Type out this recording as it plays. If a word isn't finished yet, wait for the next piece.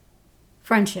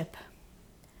Friendship.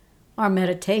 Our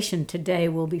meditation today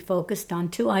will be focused on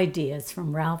two ideas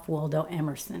from Ralph Waldo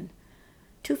Emerson.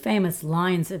 Two famous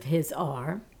lines of his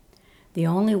are, "The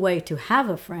only way to have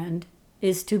a friend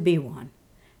is to be one,"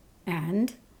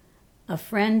 and "A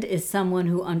friend is someone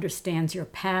who understands your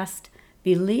past,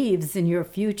 believes in your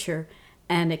future,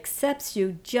 and accepts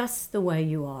you just the way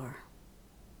you are."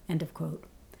 End of quote.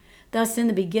 Thus, in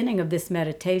the beginning of this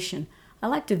meditation, I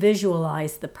like to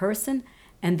visualize the person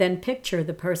and then picture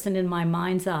the person in my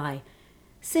mind's eye,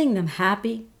 seeing them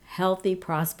happy, healthy,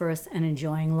 prosperous, and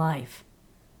enjoying life.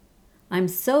 I'm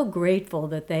so grateful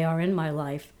that they are in my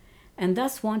life and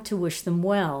thus want to wish them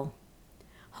well.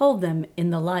 Hold them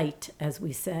in the light, as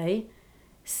we say,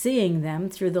 seeing them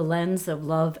through the lens of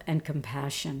love and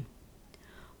compassion.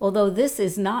 Although this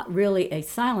is not really a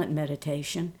silent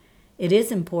meditation, it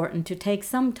is important to take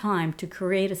some time to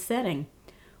create a setting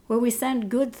where we send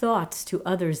good thoughts to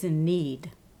others in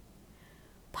need.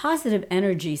 Positive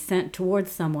energy sent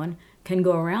towards someone can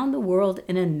go around the world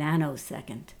in a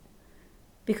nanosecond.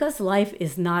 Because life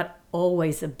is not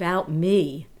always about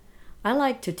me, I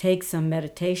like to take some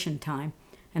meditation time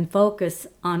and focus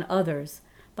on others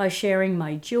by sharing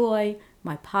my joy,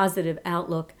 my positive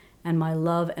outlook, and my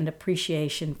love and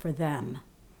appreciation for them.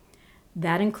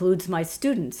 That includes my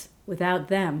students. Without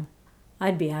them,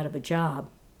 I'd be out of a job.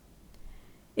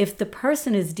 If the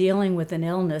person is dealing with an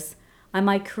illness, I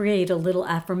might create a little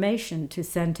affirmation to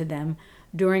send to them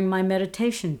during my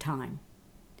meditation time.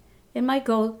 It might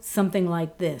go something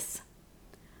like this: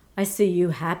 "I see you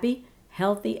happy,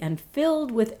 healthy, and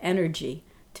filled with energy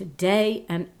today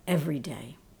and every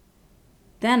day."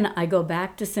 Then I go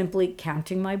back to simply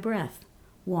counting my breath,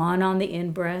 1 on the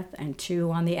in-breath and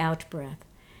 2 on the out-breath.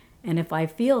 And if I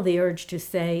feel the urge to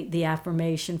say the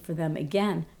affirmation for them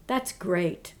again, that's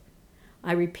great.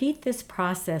 I repeat this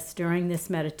process during this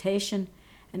meditation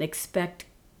and expect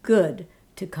good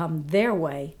to come their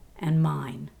way and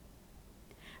mine.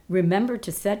 Remember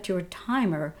to set your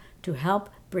timer to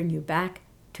help bring you back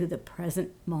to the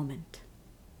present moment.